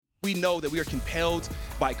we know that we are compelled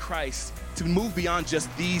by Christ to move beyond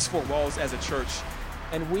just these four walls as a church.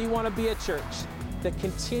 And we want to be a church that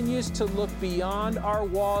continues to look beyond our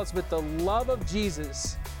walls with the love of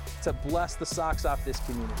Jesus to bless the socks off this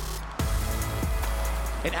community.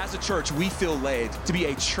 And as a church, we feel led to be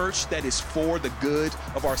a church that is for the good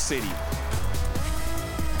of our city.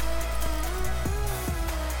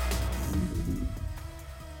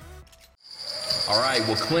 All right,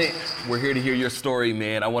 well, Clint, we're here to hear your story,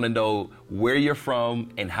 man. I want to know where you're from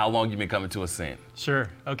and how long you've been coming to Ascent. Sure,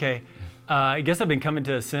 okay. I guess I've been coming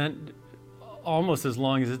to Ascent almost as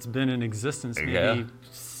long as it's been in existence, maybe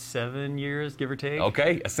 7 years, give or take.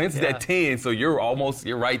 Okay, Ascent's at 10, so you're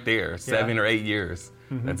right there, 7 or 8 years.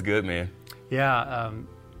 Mm-hmm. That's good, man. Yeah,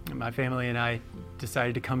 my family and I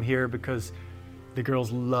decided to come here because the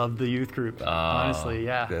girls love the youth group, honestly,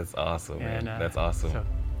 yeah. That's awesome, man. That's awesome. So,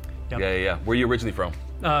 yep. Yeah. Where are you originally from?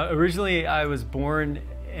 Originally, I was born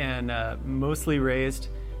and mostly raised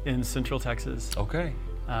in Central Texas. Okay.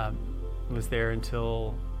 Was there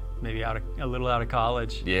until maybe a little out of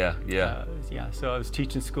college. Yeah. So I was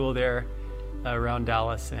teaching school there around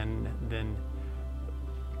Dallas, and then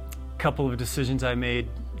a couple of decisions I made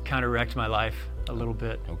kind of wrecked my life a little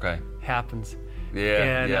bit. Okay. Happens.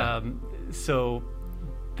 Yeah. And so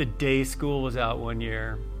the day school was out one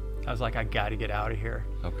year, I was like, I got to get out of here.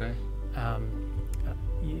 Okay.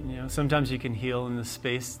 Sometimes you can heal in the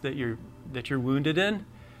space that you're wounded in,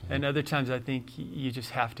 and other times I think you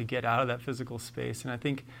just have to get out of that physical space. And I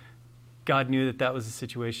think God knew that was the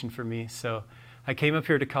situation for me. So I came up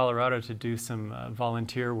here to Colorado to do some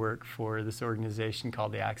volunteer work for this organization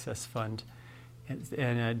called the Access Fund,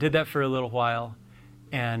 and I did that for a little while.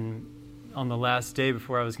 And on the last day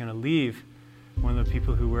before I was going to leave, one of the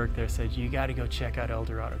people who worked there said, "You got to go check out El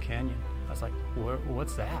Dorado Canyon." I was like,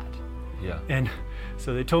 "What's that?" Yeah. And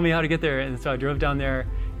so they told me how to get there, and so I drove down there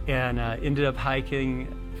and ended up hiking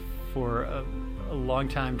for a long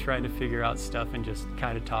time, trying to figure out stuff and just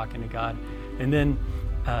kind of talking to God. And then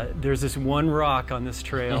there's this one rock on this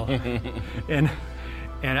trail, and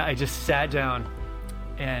I just sat down,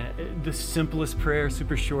 and the simplest prayer,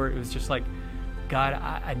 super short, it was just like, God,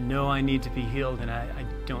 I know I need to be healed, and I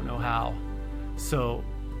don't know how. So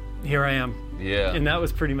here I am. Yeah. And that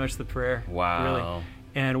was pretty much the prayer. Wow. Really.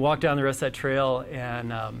 And walked down the rest of that trail,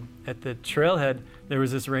 and at the trailhead, there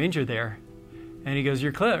was this ranger there. And he goes,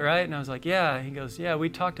 "You're Clint, right?" And I was like, "Yeah." He goes, "Yeah, we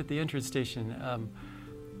talked at the entrance station.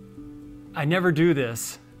 I never do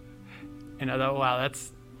this." And I thought, wow, I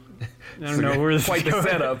don't know where this quite is the going.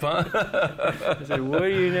 setup, huh? I said, "What do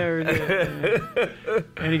you never do?"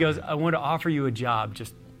 And he goes, "I want to offer you a job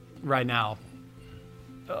just right now,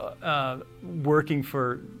 working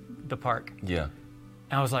for the park." Yeah.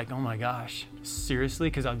 And I was like, "Oh my gosh, seriously?"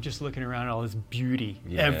 Because I'm just looking around at all this beauty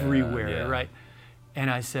everywhere, right? And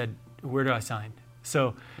I said, "Where do I sign?"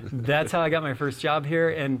 So that's how I got my first job here.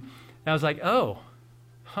 And I was like, all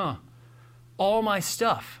my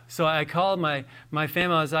stuff. So I called my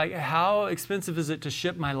family. I was like, "How expensive is it to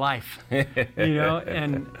ship my life?"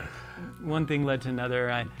 And one thing led to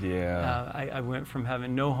another. I went from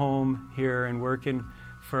having no home here and working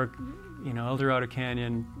for, El Dorado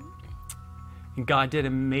Canyon. And God did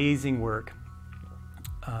amazing work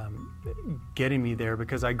getting me there,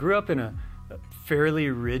 because I grew up in a fairly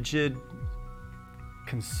rigid,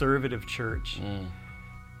 conservative church.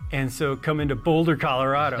 And so coming to Boulder,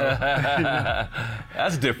 Colorado.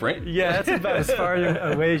 That's different. Yeah, that's about as far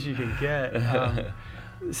away as you can get.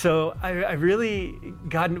 So I really,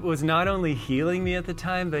 God was not only healing me at the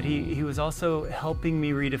time, but he was also helping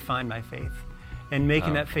me redefine my faith and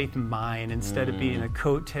making that faith mine instead of being a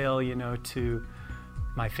coattail, to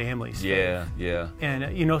my family's faith. Yeah. And,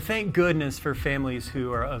 thank goodness for families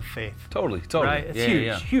who are of faith. Totally. Right?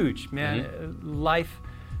 It's huge, man. Life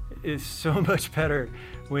is so much better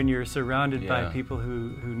when you're surrounded by people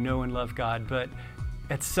who know and love God. But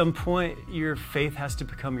at some point, your faith has to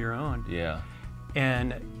become your own. Yeah.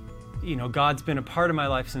 And, God's been a part of my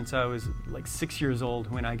life since I was like 6 years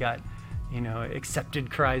old, when I got,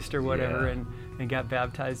 accepted Christ or whatever and got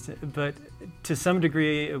baptized. But to some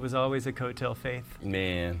degree, it was always a coattail faith.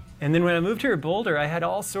 Man. And then when I moved here at Boulder, I had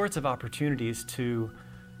all sorts of opportunities to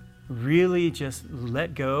really just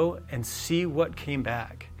let go and see what came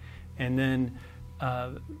back. And then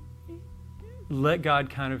let God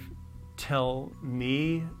kind of tell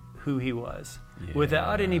me who he was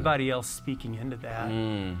without anybody else speaking into that.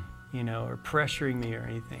 Or pressuring me or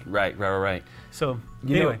anything. Right. So,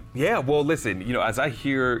 anyway. Well, listen, as I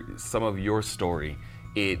hear some of your story,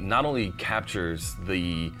 it not only captures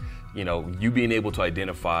the you being able to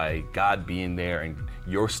identify God being there and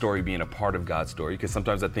your story being a part of God's story, because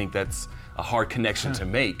sometimes I think that's a hard connection to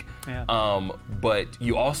make. Yeah. But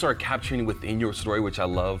you also are capturing within your story, which I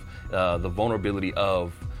love, the vulnerability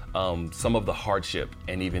of some of the hardship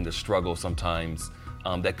and even the struggle sometimes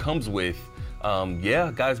that comes with,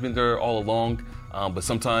 God's been there all along, but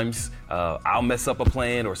sometimes I'll mess up a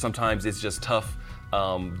plan, or sometimes it's just tough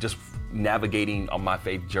just navigating on my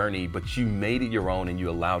faith journey, but you made it your own and you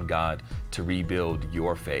allowed God to rebuild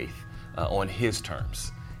your faith on His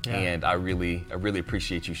terms. Yeah. And I really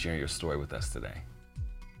appreciate you sharing your story with us today.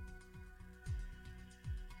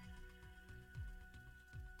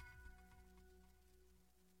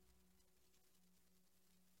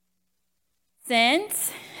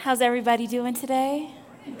 How's everybody doing today?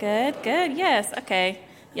 Good, yes, okay.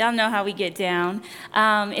 Y'all know how we get down.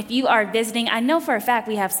 If you are visiting, I know for a fact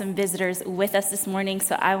we have some visitors with us this morning,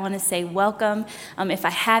 so I want to say welcome. If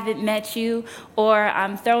I haven't met you, or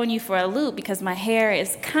I'm throwing you for a loop because my hair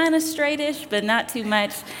is kind of straightish, but not too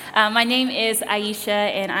much. My name is Aisha,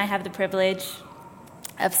 and I have the privilege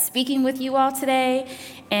of speaking with you all today.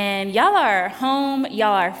 And y'all are home,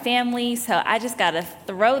 y'all are family, so I just got to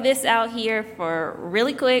throw this out here for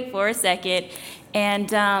really quick for a second. And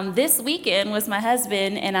this weekend was my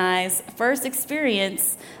husband and I's first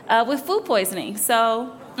experience with food poisoning.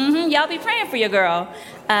 So y'all be praying for your girl.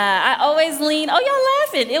 I always lean, y'all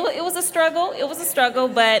laughing. It was a struggle,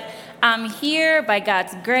 but I'm here by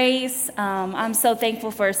God's grace. I'm so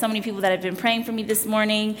thankful for so many people that have been praying for me this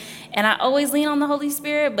morning. And I always lean on the Holy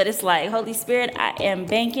Spirit, but it's like, Holy Spirit, I am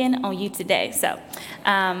banking on you today. So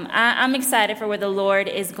I'm excited for where the Lord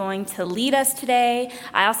is going to lead us today.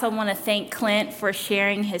 I also want to thank Clint for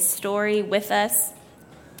sharing his story with us.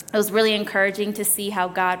 It was really encouraging to see how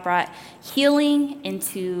God brought healing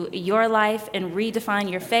into your life and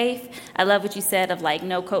redefined your faith. I love what you said of like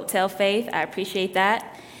no coattail faith. I appreciate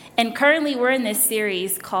that. And currently we're in this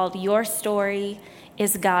series called Your Story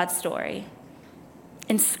is God's Story.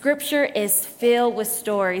 And scripture is filled with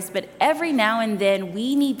stories, but every now and then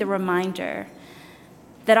we need the reminder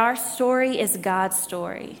that our story is God's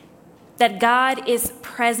story. That God is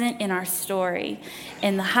present in our story,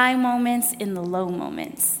 in the high moments, in the low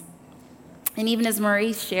moments. And even as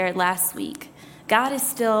Maurice shared last week, God is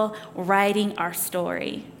still writing our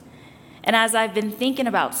story. And as I've been thinking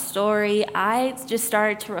about story, I just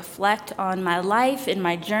started to reflect on my life and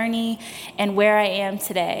my journey and where I am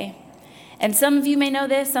today. And some of you may know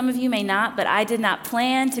this, some of you may not, but I did not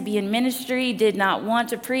plan to be in ministry, did not want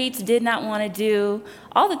to preach, did not want to do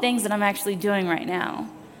all the things that I'm actually doing right now.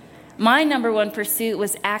 My number one pursuit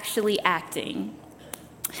was actually acting.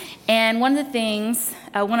 And one of the things,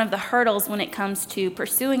 one of the hurdles when it comes to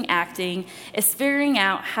pursuing acting is figuring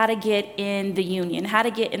out how to get in the union, how to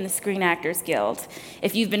get in the Screen Actors Guild.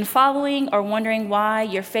 If you've been following or wondering why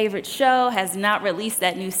your favorite show has not released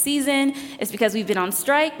that new season, it's because we've been on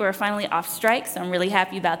strike. We're finally off strike, so I'm really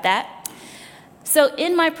happy about that. So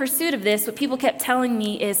in my pursuit of this, what people kept telling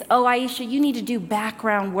me is, Aisha, you need to do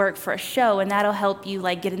background work for a show, and that'll help you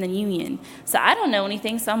like get in the union. So I don't know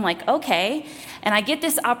anything, so I'm like, okay. And I get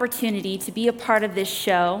this opportunity to be a part of this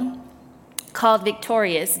show called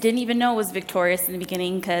Victorious. Didn't even know it was Victorious in the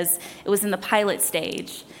beginning because it was in the pilot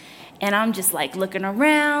stage. And I'm just like looking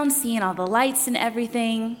around, seeing all the lights and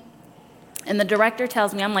everything. And the director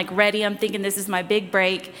tells me, I'm like ready, I'm thinking this is my big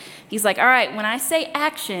break. He's like, all right, when I say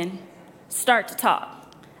action, start to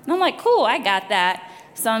talk. And I'm like, cool, I got that.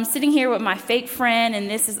 So I'm sitting here with my fake friend, and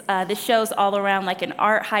this show's all around like an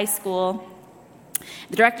art high school.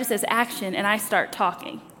 The director says action, and I start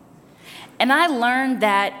talking. And I learned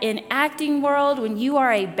that in acting world, when you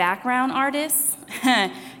are a background artist,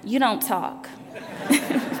 you don't talk.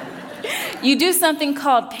 You do something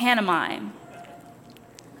called pantomime.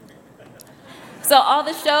 So all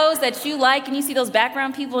the shows that you like and you see those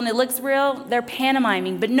background people and it looks real, they're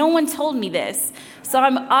pantomiming, but no one told me this. So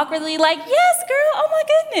I'm awkwardly like, yes, girl, oh my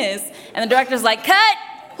goodness. And the director's like, cut,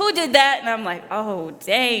 who did that? And I'm like, oh,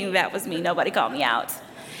 dang, that was me. Nobody called me out.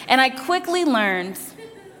 And I quickly learned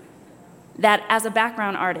that as a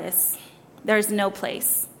background artist, there's no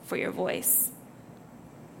place for your voice.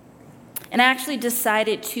 And I actually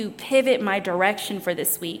decided to pivot my direction for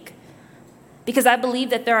this week, because I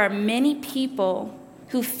believe that there are many people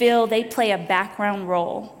who feel they play a background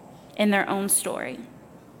role in their own story.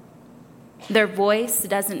 Their voice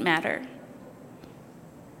doesn't matter.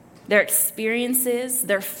 Their experiences,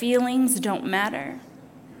 their feelings don't matter.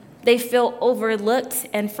 They feel overlooked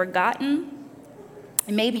and forgotten.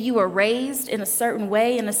 And maybe you were raised in a certain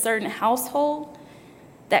way in a certain household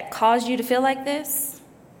that caused you to feel like this.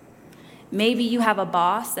 Maybe you have a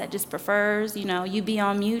boss that just prefers, you be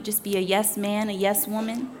on mute, just be a yes man, a yes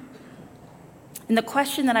woman. And the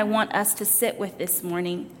question that I want us to sit with this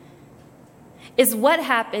morning is, what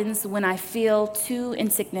happens when I feel too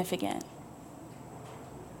insignificant?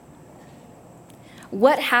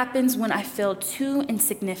 What happens when I feel too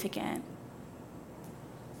insignificant?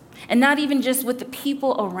 And not even just with the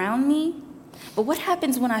people around me, but what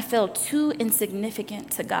happens when I feel too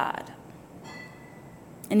insignificant to God?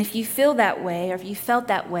 And if you feel that way, or if you felt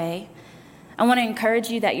that way, I want to encourage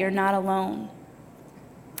you that you're not alone.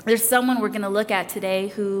 There's someone we're going to look at today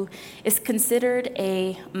who is considered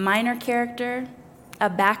a minor character, a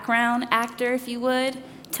background actor, if you would,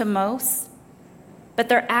 to most, but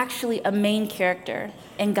they're actually a main character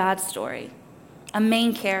in God's story, a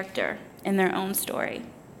main character in their own story.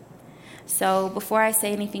 So before I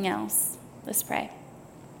say anything else, let's pray.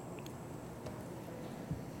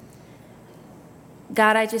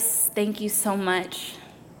 God, I just thank you so much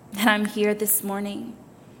that I'm here this morning.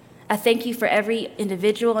 I thank you for every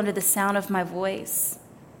individual under the sound of my voice.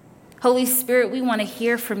 Holy Spirit, we want to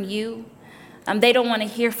hear from you. They don't want to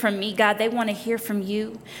hear from me, God. They want to hear from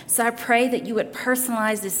you. So I pray that you would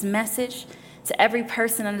personalize this message to every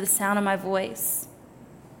person under the sound of my voice.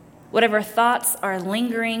 Whatever thoughts are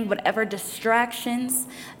lingering, whatever distractions,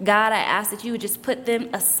 God, I ask that you would just put them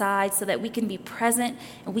aside so that we can be present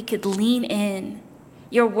and we could lean in.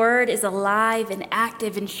 Your word is alive and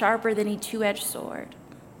active and sharper than a two-edged sword.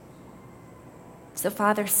 So,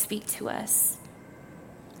 Father, speak to us.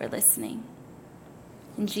 We're listening.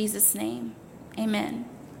 In Jesus' name, amen.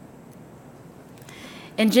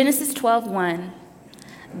 In Genesis 12:1,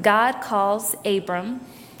 God calls Abram,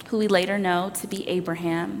 who we later know to be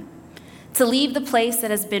Abraham, to leave the place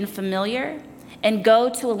that has been familiar and go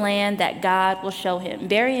to a land that God will show him.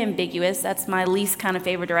 Very ambiguous. That's my least kind of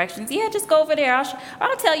favorite directions. Yeah, just go over there.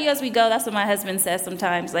 I'll tell you as we go. That's what my husband says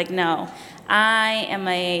sometimes. Like, no, I am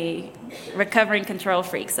a recovering control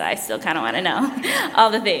freak, so I still kind of want to know all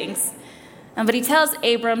the things. But he tells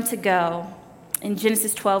Abram to go in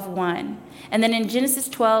Genesis 12:1. And then in Genesis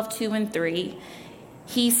 12:2 and 3,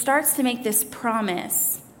 he starts to make this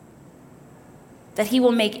promise that he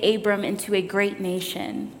will make Abram into a great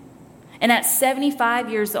nation. And at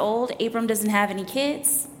 75 years old, Abram doesn't have any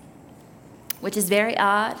kids, which is very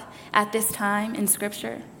odd at this time in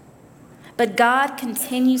Scripture. But God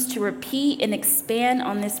continues to repeat and expand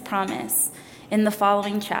on this promise in the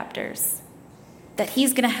following chapters, that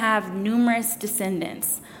he's going to have numerous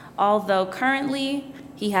descendants, although currently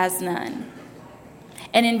he has none.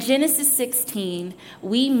 And in Genesis 16,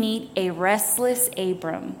 we meet a restless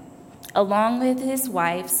Abram, along with his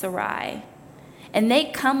wife Sarai. And they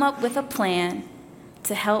come up with a plan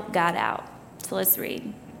to help God out. So let's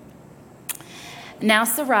read. Now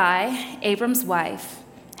Sarai, Abram's wife,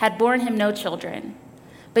 had borne him no children,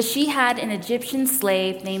 but she had an Egyptian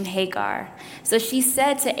slave named Hagar. So she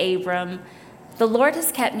said to Abram, "The Lord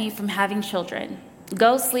has kept me from having children.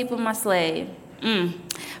 Go sleep with my slave.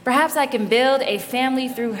 Perhaps I can build a family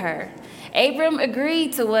through her." Abram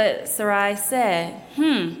agreed to what Sarai said.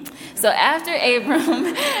 So after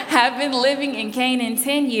Abram had been living in Canaan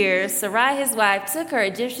 10 years, Sarai, his wife, took her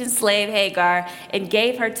Egyptian slave Hagar and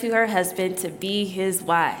gave her to her husband to be his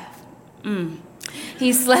wife.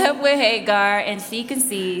 He slept with Hagar and she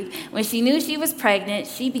conceived. When she knew she was pregnant,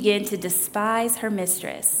 she began to despise her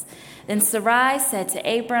mistress. Then Sarai said to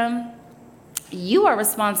Abram, "You are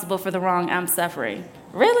responsible for the wrong I'm suffering."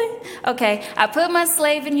 Really? Okay, I put my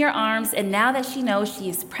slave in your arms, and now that she knows she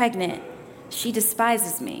is pregnant, she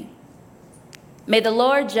despises me. May the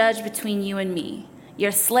Lord judge between you and me.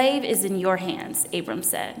 Your slave is in your hands, Abram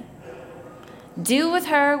said. Do with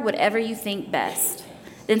her whatever you think best.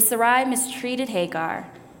 Then Sarai mistreated Hagar,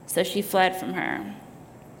 so she fled from her.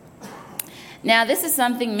 Now, this is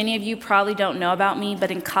something many of you probably don't know about me,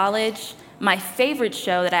 but in college, my favorite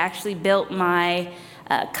show that I actually built my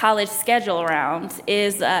college schedule around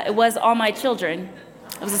it was All My Children.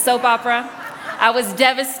 It was a soap opera. I was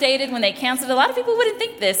devastated when they canceled it. A lot of people wouldn't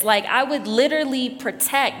think this. Like, I would literally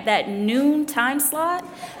protect that noon time slot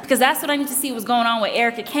because that's what I need to see what's going on with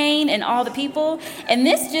Erica Kane and all the people. And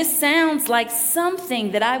this just sounds like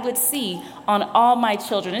something that I would see on All My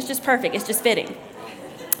Children. It's just perfect. It's just fitting.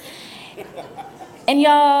 And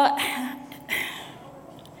y'all,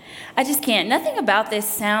 I just can't. Nothing about this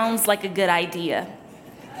sounds like a good idea.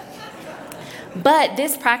 But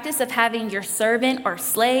this practice of having your servant or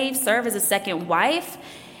slave serve as a second wife,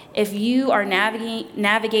 if you are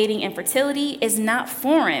navigating infertility, is not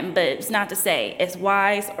foreign, but it's not to say it's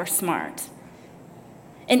wise or smart.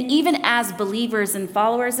 And even as believers and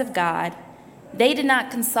followers of God, they did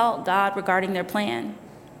not consult God regarding their plan.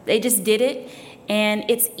 They just did it. And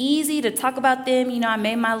it's easy to talk about them. You know, I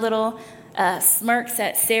made my little smirks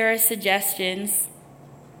at Sarah's suggestions.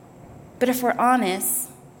 But if we're honest,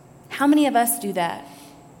 how many of us do that?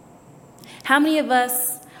 How many of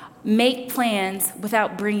us make plans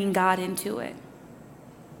without bringing God into it?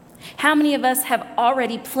 How many of us have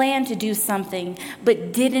already planned to do something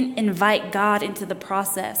but didn't invite God into the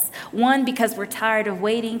process? 1, because we're tired of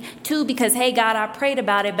waiting. 2, because, hey, God, I prayed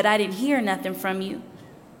about it, but I didn't hear nothing from you.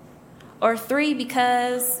 Or 3,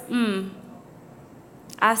 because,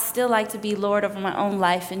 I still like to be Lord over my own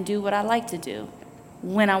life and do what I like to do,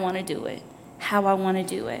 when I want to do it, how I want to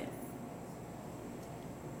do it.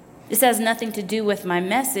 This has nothing to do with my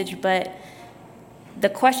message, but the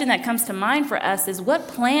question that comes to mind for us is, what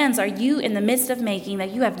plans are you in the midst of making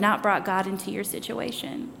that you have not brought God into your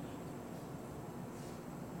situation?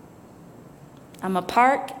 I'm going to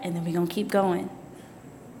park, and then we're going to keep going.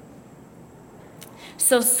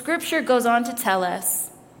 So Scripture goes on to tell us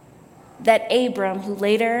that Abram, who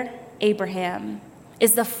later Abraham,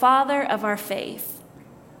 is the father of our faith.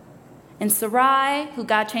 And Sarai, who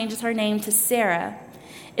God changes her name to Sarah,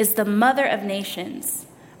 is the mother of nations.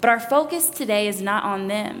 But our focus today is not on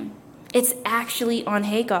them. It's actually on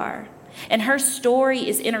Hagar. And her story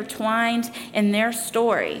is intertwined in their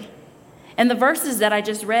story. And the verses that I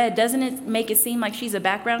just read, doesn't it make it seem like she's a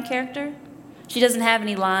background character? She doesn't have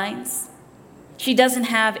any lines. She doesn't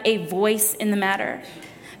have a voice in the matter.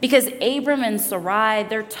 Because Abram and Sarai,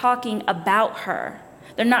 they're talking about her.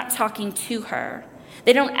 They're not talking to her.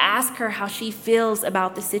 They don't ask her how she feels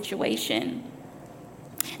about the situation.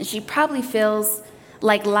 And she probably feels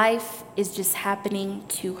like life is just happening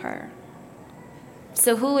to her.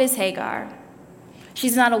 So who is Hagar?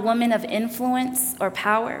 She's not a woman of influence or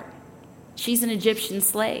power. She's an Egyptian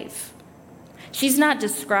slave. She's not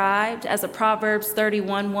described as a Proverbs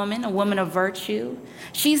 31 woman, a woman of virtue.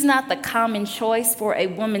 She's not the common choice for a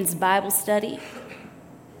woman's Bible study.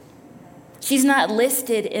 She's not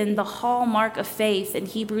listed in the hallmark of faith in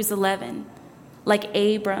Hebrews 11, like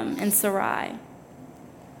Abram and Sarai.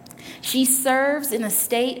 She serves in a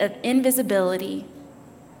state of invisibility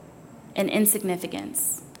and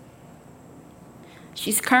insignificance.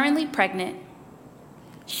 She's currently pregnant.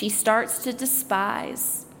 She starts to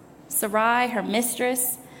despise Sarai, her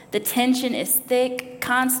mistress. The tension is thick,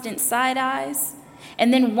 constant side eyes.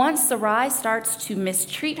 And then once Sarai starts to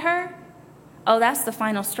mistreat her, oh, that's the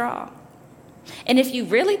final straw. And if you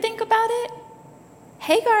really think about it,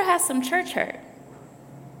 Hagar has some church hurt.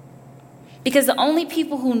 Because the only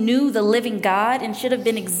people who knew the living God and should have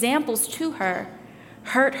been examples to her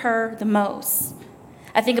hurt her the most.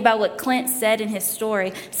 I think about what Clint said in his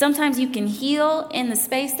story. Sometimes you can heal in the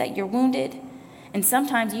space that you're wounded, and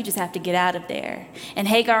sometimes you just have to get out of there. And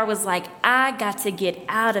Hagar was like, I got to get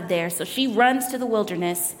out of there. So she runs to the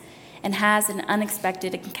wilderness and has an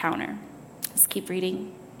unexpected encounter. Let's keep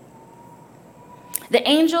reading. The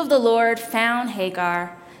angel of the Lord found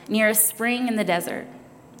Hagar near a spring in the desert.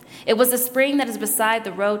 It was a spring that is beside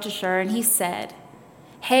the road to Shur, and he said,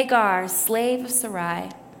 Hagar, slave of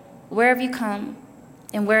Sarai, where have you come,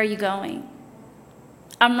 and where are you going?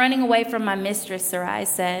 I'm running away from my mistress, Sarai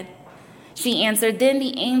said. She answered, Then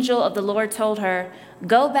the angel of the Lord told her,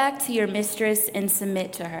 Go back to your mistress and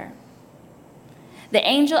submit to her. The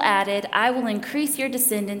angel added, I will increase your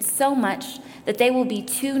descendants so much that they will be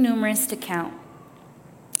too numerous to count.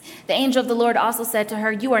 The angel of the Lord also said to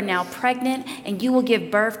her, You are now pregnant, and you will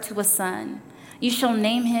give birth to a son. You shall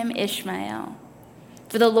name him Ishmael.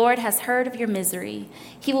 For the Lord has heard of your misery.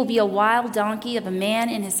 He will be a wild donkey of a man,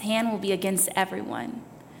 and his hand will be against everyone,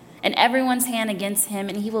 and everyone's hand against him,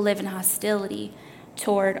 and he will live in hostility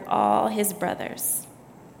toward all his brothers.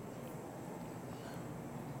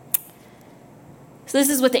 So this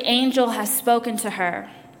is what the angel has spoken to her.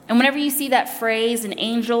 And whenever you see that phrase, an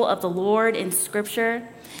angel of the Lord in Scripture,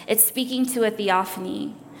 it's speaking to a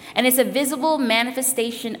theophany. And it's a visible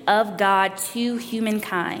manifestation of God to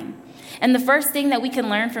humankind. And the first thing that we can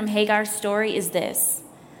learn from Hagar's story is this: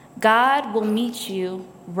 God will meet you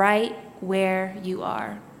right where you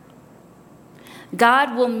are.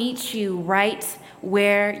 God will meet you right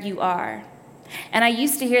where you are. And I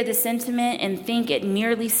used to hear this sentiment and think it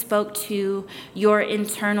merely spoke to your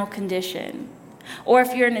internal condition. Or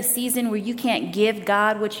if you're in a season where you can't give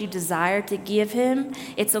God what you desire to give him,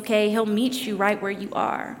 it's okay. He'll meet you right where you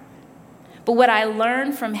are. But what I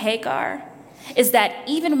learned from Hagar is that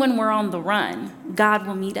even when we're on the run, God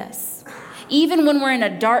will meet us. Even when we're in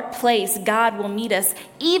a dark place, God will meet us.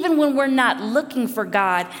 Even when we're not looking for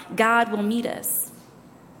God, God will meet us.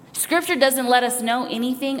 Scripture doesn't let us know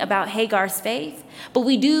anything about Hagar's faith, but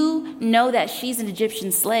we do know that she's an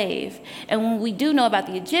Egyptian slave. And what we do know about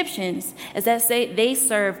the Egyptians is that they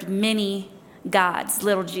served many gods,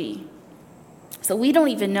 little g. So we don't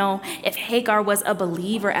even know if Hagar was a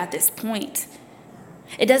believer at this point.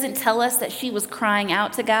 It doesn't tell us that she was crying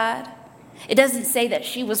out to God. It doesn't say that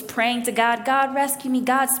she was praying to God, God, rescue me,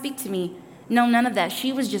 God, speak to me. No, none of that.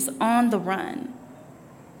 She was just on the run.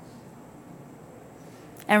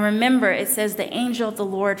 And remember, it says the angel of the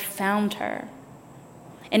Lord found her.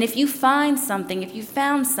 And if you found something,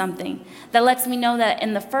 that lets me know that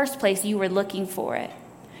in the first place you were looking for it.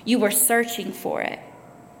 You were searching for it.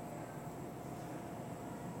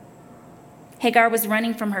 Hagar was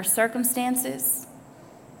running from her circumstances,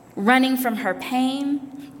 running from her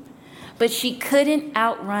pain, but she couldn't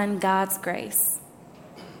outrun God's grace.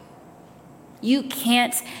 You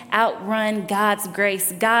can't outrun God's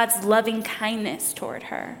grace, God's loving kindness toward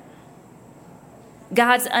her,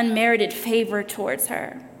 God's unmerited favor towards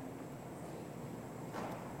her.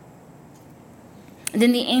 And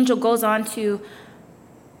then the angel goes on to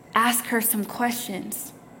ask her some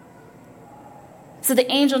questions. So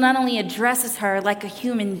the angel not only addresses her like a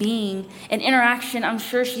human being, an interaction I'm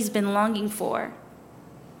sure she's been longing for,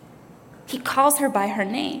 he calls her by her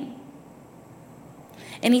name.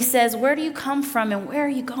 And he says, where do you come from and where are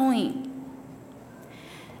you going?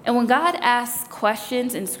 And when God asks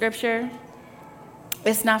questions in Scripture,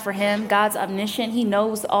 it's not for him. God's omniscient. He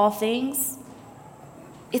knows all things.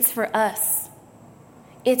 It's for us.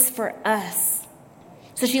 It's for us.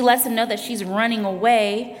 So she lets him know that she's running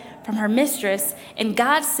away from her mistress, and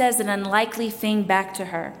God says an unlikely thing back to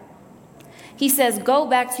her. He says, go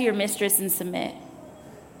back to your mistress and submit.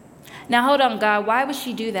 Now, hold on, God. Why would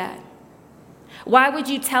she do that? Why would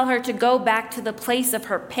you tell her to go back to the place of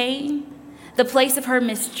her pain, the place of her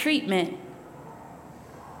mistreatment,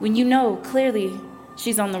 when you know clearly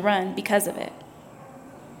she's on the run because of it?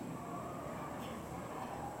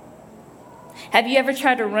 Have you ever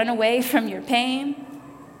tried to run away from your pain?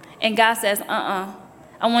 And God says, I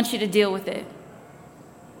want you to deal with it.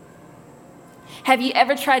 Have you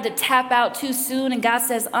ever tried to tap out too soon and God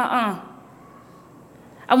says,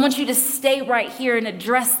 I want you to stay right here and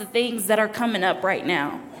address the things that are coming up right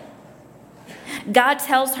now. God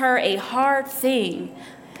tells her a hard thing.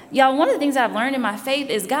 Y'all, one of the things I've learned in my faith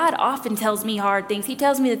is God often tells me hard things. He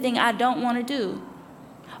tells me the thing I don't want to do.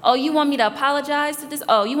 Oh, you want me to apologize to this?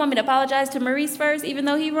 Oh, you want me to apologize to Maurice first, even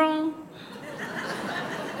though he wrong?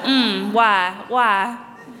 Why?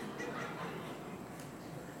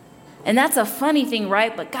 And that's a funny thing,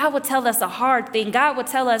 right? But God would tell us a hard thing. God would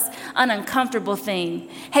tell us an uncomfortable thing.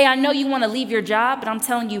 Hey, I know you want to leave your job, but I'm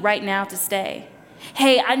telling you right now to stay.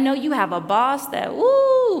 Hey, I know you have a boss that,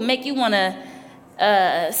 make you want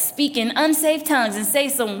to speak in unsafe tongues and say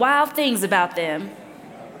some wild things about them.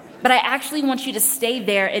 But I actually want you to stay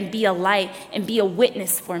there and be a light and be a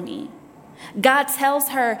witness for me. God tells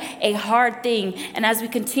her a hard thing. And as we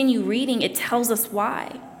continue reading, it tells us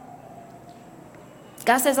why.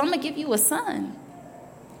 God says, I'm going to give you a son.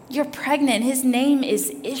 You're pregnant. His name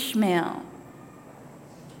is Ishmael.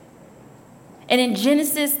 And in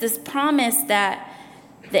Genesis, this promise that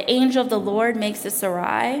the angel of the Lord makes to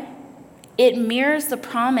Sarai, it mirrors the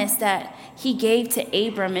promise that he gave to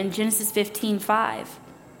Abram in Genesis 15:5.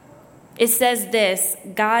 It says this,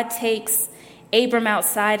 God takes Abram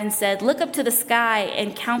outside and said, look up to the sky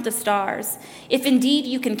and count the stars. If indeed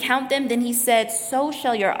you can count them, then he said, so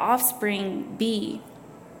shall your offspring be.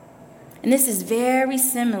 And this is very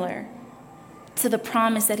similar to the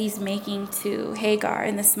promise that he's making to Hagar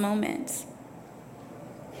in this moment.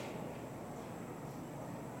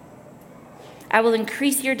 I will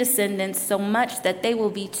increase your descendants so much that they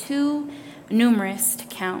will be too numerous to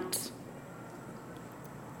count.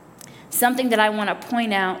 Something that I want to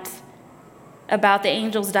point out about the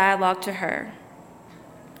angel's dialogue to her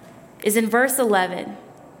is in verse 11.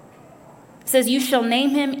 It says, you shall name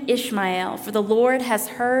him Ishmael, for the Lord has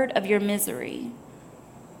heard of your misery.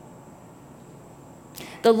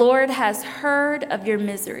 The Lord has heard of your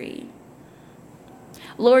misery.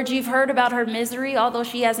 Lord, you've heard about her misery, although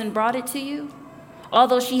she hasn't brought it to you,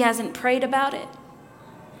 although she hasn't prayed about it.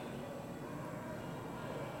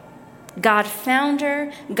 God found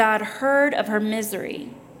her. God heard of her misery.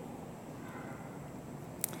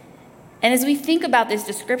 And as we think about this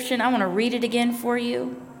description, I want to read it again for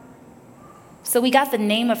you. So we got the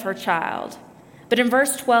name of her child. But in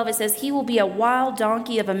verse 12, it says, he will be a wild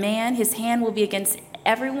donkey of a man. His hand will be against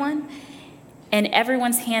everyone, and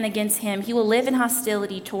everyone's hand against him. He will live in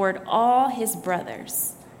hostility toward all his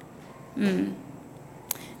brothers.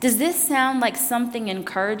 Does this sound like something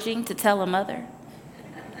encouraging to tell a mother?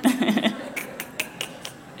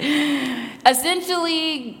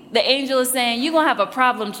 Essentially, the angel is saying, you're going to have a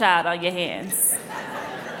problem child on your hands.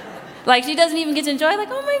 Like, she doesn't even get to enjoy, like,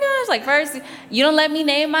 oh my gosh. Like, first, you don't let me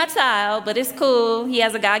name my child, but it's cool. He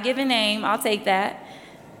has a God-given name. I'll take that.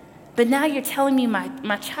 But now you're telling me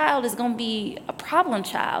my child is going to be a problem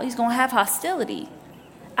child. He's going to have hostility.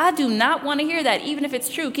 I do not want to hear that, even if it's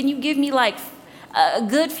true. Can you give me, like, a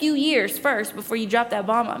good few years first before you drop that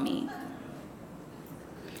bomb on me?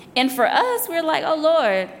 And for us, we're like, oh,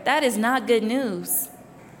 Lord, that is not good news.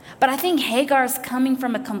 But I think Hagar's coming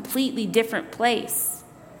from a completely different place.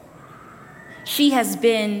 She has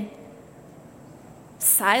been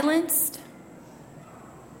silenced.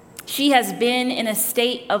 She has been in a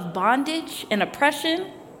state of bondage and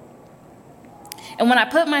oppression. And when I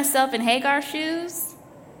put myself in Hagar's shoes,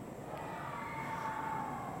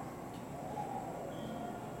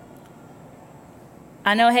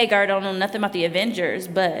 I know Hagar don't know nothing about the Avengers,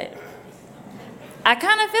 but I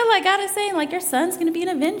kind of feel like God is saying, like, your son's going to be an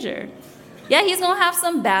Avenger. Yeah, he's going to have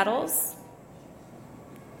some battles,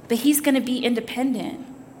 but he's going to be independent.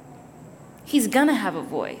 He's going to have a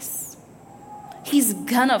voice. He's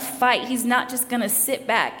going to fight. He's not just going to sit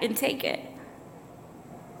back and take it.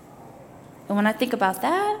 And when I think about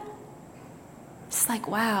that, it's like,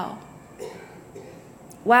 wow.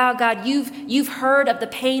 Wow, God, you've heard of the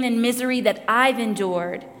pain and misery that I've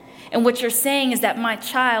endured. And what you're saying is that my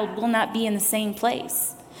child will not be in the same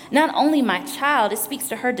place. Not only my child, it speaks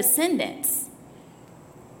to her descendants.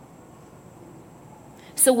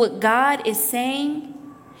 So what God is saying,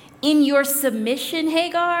 in your submission,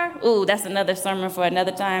 Hagar, ooh, that's another sermon for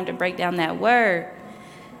another time to break down that word.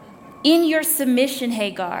 In your submission,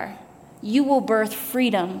 Hagar, you will birth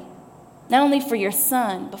freedom, not only for your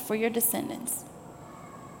son, but for your descendants.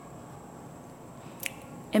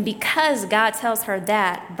 And because God tells her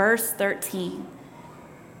that, verse 13,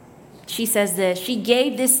 she says this, she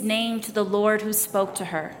gave this name to the Lord who spoke to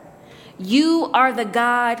her. You are the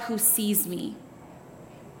God who sees me.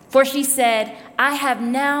 For she said, I have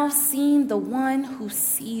now seen the one who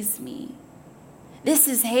sees me. This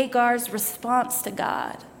is Hagar's response to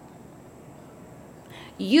God.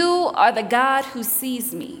 You are the God who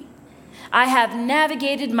sees me. I have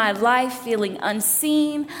navigated my life feeling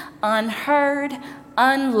unseen, unheard,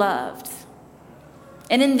 unloved.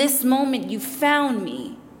 And in this moment, you found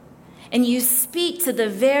me, and you speak to the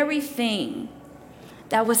very thing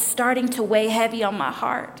that was starting to weigh heavy on my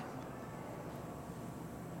heart,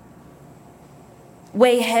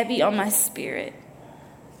 weigh heavy on my spirit.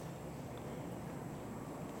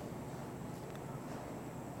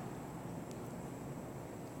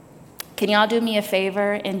 Can y'all do me a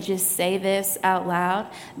favor and just say this out loud?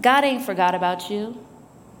 God ain't forgot about you.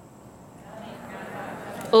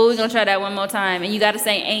 Oh, we're going to try that one more time. And you got to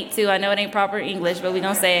say ain't too. I know it ain't proper English, but we're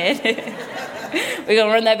going to say it. We're going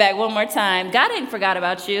to run that back one more time. God ain't forgot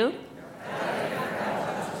about you.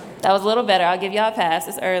 That was a little better. I'll give y'all a pass.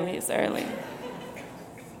 It's early. It's early.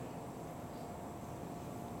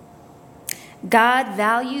 God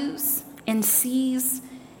values and sees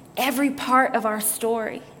every part of our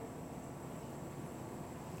story.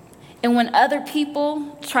 And when other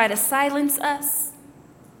people try to silence us,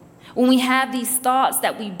 when we have these thoughts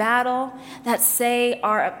that we battle that say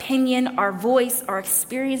our opinion, our voice, our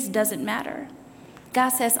experience doesn't matter, God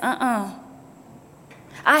says, I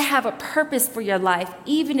have a purpose for your life,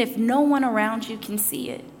 even if no one around you can see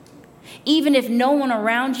it, even if no one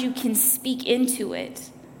around you can speak into it.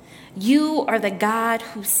 You are the God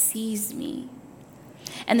who sees me.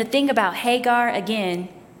 And the thing about Hagar, again,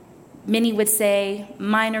 many would say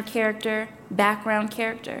minor character, background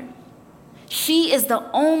character. She is the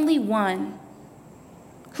only one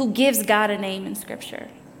who gives God a name in Scripture.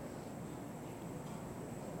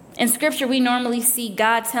 In Scripture, we normally see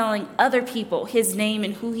God telling other people his name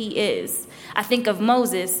and who he is. I think of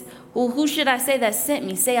Moses. Well, who should I say that sent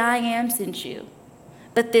me? Say, I am sent you.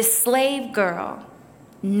 But this slave girl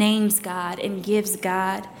names God and gives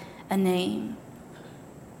God a name.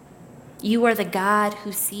 You are the God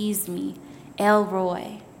who sees me, El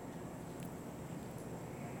Roy.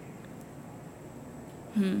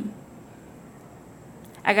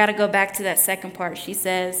 I got to go back to that second part. She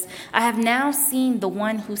says, I have now seen the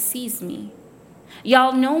one who sees me.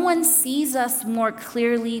 Y'all, no one sees us more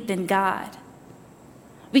clearly than God.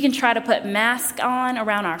 We can try to put masks on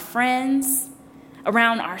around our friends,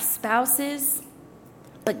 around our spouses,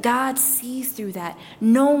 but God sees through that.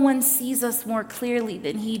 No one sees us more clearly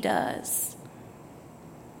than he does.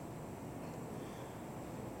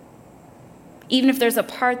 Even if there's a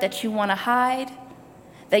part that you want to hide,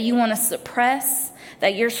 that you want to suppress,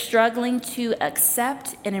 that you're struggling to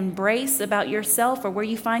accept and embrace about yourself or where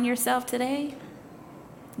you find yourself today,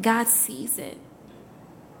 God sees it.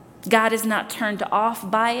 God is not turned off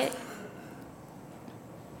by it.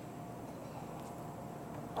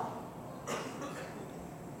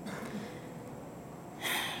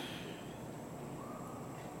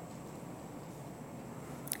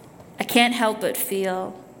 I can't help but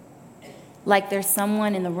feel like there's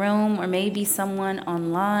someone in the room or maybe someone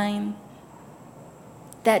online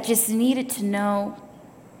that just needed to know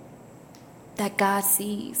that God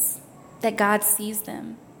sees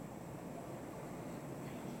them.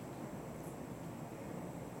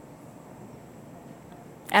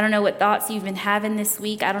 I don't know what thoughts you've been having this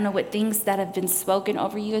week. I don't know what things that have been spoken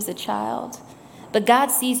over you as a child. But God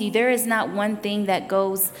sees you. There is not one thing that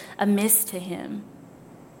goes amiss to him.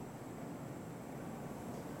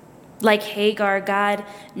 Like Hagar, God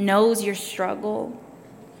knows your struggle.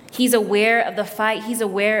 He's aware of the fight. He's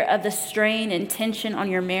aware of the strain and tension on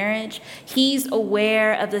your marriage. He's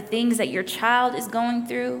aware of the things that your child is going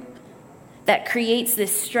through that creates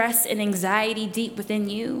this stress and anxiety deep within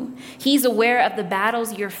you. He's aware of the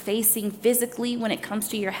battles you're facing physically when it comes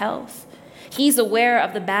to your health. He's aware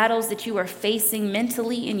of the battles that you are facing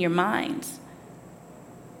mentally in your mind.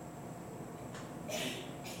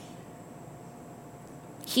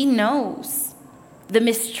 He knows the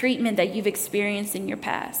mistreatment that you've experienced in your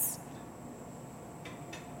past.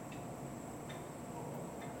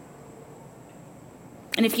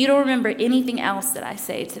 And if you don't remember anything else that I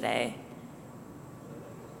say today,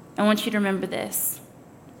 I want you to remember this.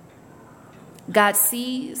 God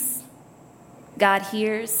sees, God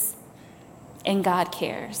hears, and God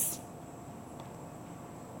cares.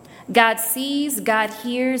 God sees, God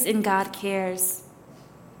hears, and God cares.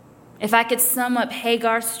 If I could sum up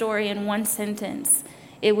Hagar's story in one sentence,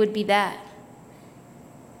 it would be that.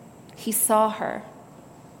 He saw her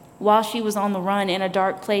while she was on the run in a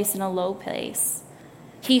dark place, in a low place.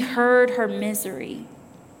 He heard her misery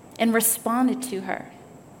and responded to her.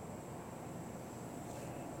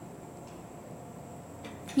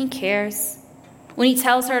 He cares. When he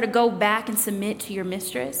tells her to go back and submit to your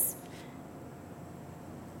mistress,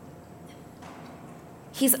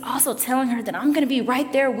 he's also telling her that I'm going to be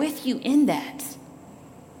right there with you in that.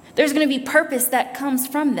 There's going to be purpose that comes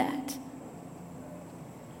from that.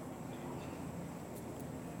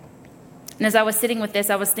 And as I was sitting with this,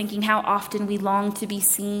 I was thinking how often we long to be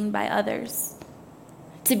seen by others,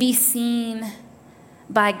 to be seen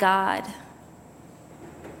by God.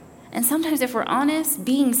 And sometimes, if we're honest,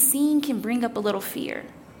 being seen can bring up a little fear.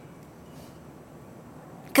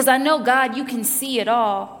 Because I know, God, you can see it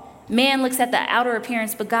all. Man looks at the outer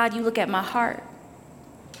appearance, but God, you look at my heart.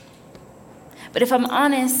 But if I'm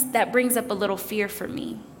honest, that brings up a little fear for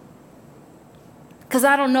me. Because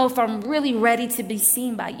I don't know if I'm really ready to be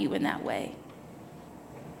seen by you in that way.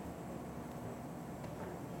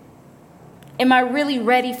 Am I really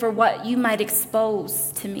ready for what you might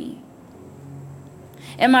expose to me?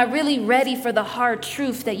 Am I really ready for the hard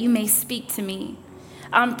truth that you may speak to me?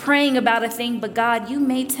 I'm praying about a thing, but God, you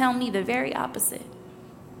may tell me the very opposite.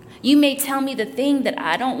 You may tell me the thing that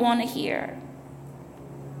I don't want to hear.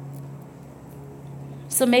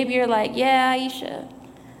 So maybe you're like, yeah, Aisha,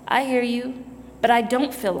 I hear you, but I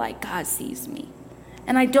don't feel like God sees me.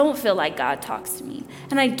 And I don't feel like God talks to me.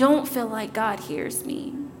 And I don't feel like God hears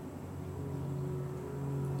me.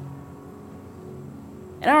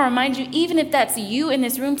 And I'll remind you, even if that's you in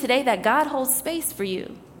this room today, that God holds space for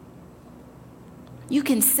you. You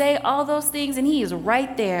can say all those things, and he is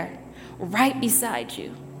right there, right beside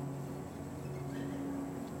you.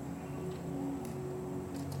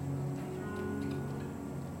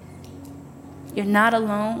 You're not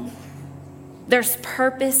alone. There's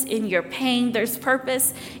purpose in your pain. There's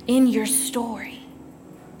purpose in your story.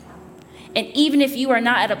 And even if you are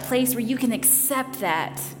not at a place where you can accept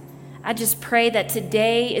that, I just pray that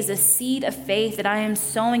today is a seed of faith that I am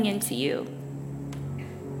sowing into you.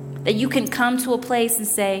 That you can come to a place and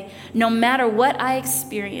say, no matter what I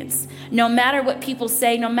experience, no matter what people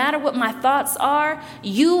say, no matter what my thoughts are,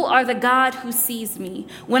 you are the God who sees me.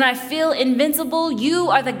 When I feel invincible, you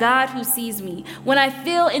are the God who sees me. When I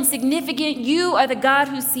feel insignificant, you are the God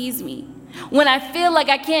who sees me. When I feel like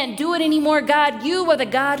I can't do it anymore, God, you are the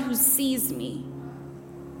God who sees me.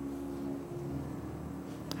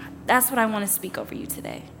 That's what I want to speak over you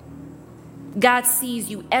today. God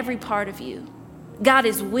sees you, every part of you. God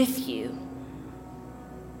is with you.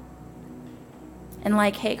 And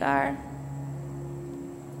like Hagar,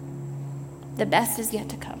 the best is yet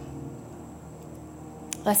to come.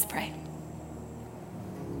 Let's pray.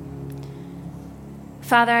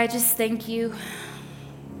 Father, I just thank you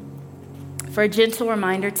for a gentle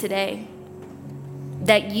reminder today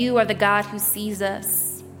that you are the God who sees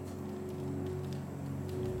us.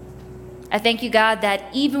 I thank you, God, that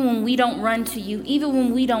even when we don't run to you, even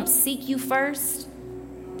when we don't seek you first,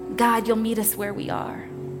 God, you'll meet us where we are.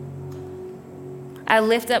 I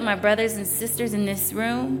lift up my brothers and sisters in this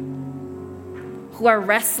room who are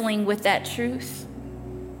wrestling with that truth,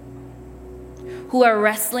 who are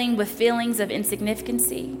wrestling with feelings of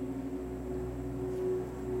insignificancy.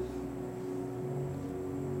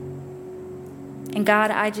 And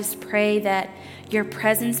God, I just pray that your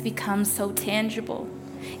presence becomes so tangible,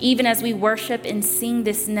 even as we worship and sing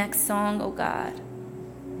this next song, oh God.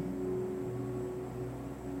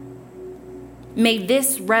 May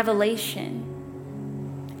this revelation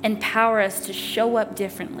empower us to show up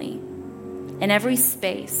differently in every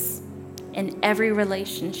space, in every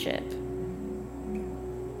relationship,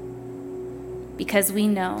 because we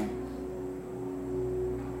know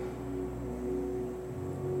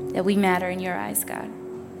that we matter in your eyes, God.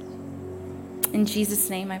 In Jesus'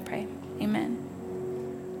 name I pray. Amen.